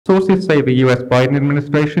Sources say the US Biden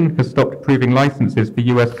administration has stopped approving licenses for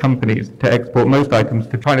US companies to export most items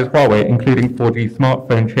to China's Huawei, including 4G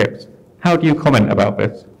smartphone chips. How do you comment about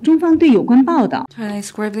this? 中方对有关报道 China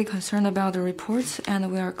is gravely concerned about the reports, and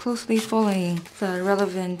we are closely following the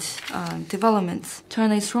relevant developments.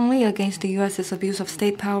 China is strongly against the U.S.'s abuse of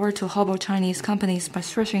state power to hobble Chinese companies by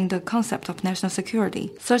stretching the concept of national security.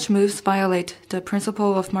 Such moves violate the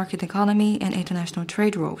principle of market economy and international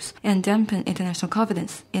trade rules, and dampen international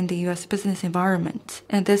confidence in the U.S. business environment.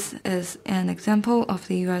 And this is an example of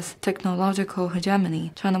the U.S. technological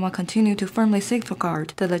hegemony. China will continue to firmly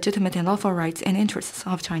safeguard the legitimate and lawful rights and interests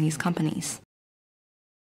of Chinese companies.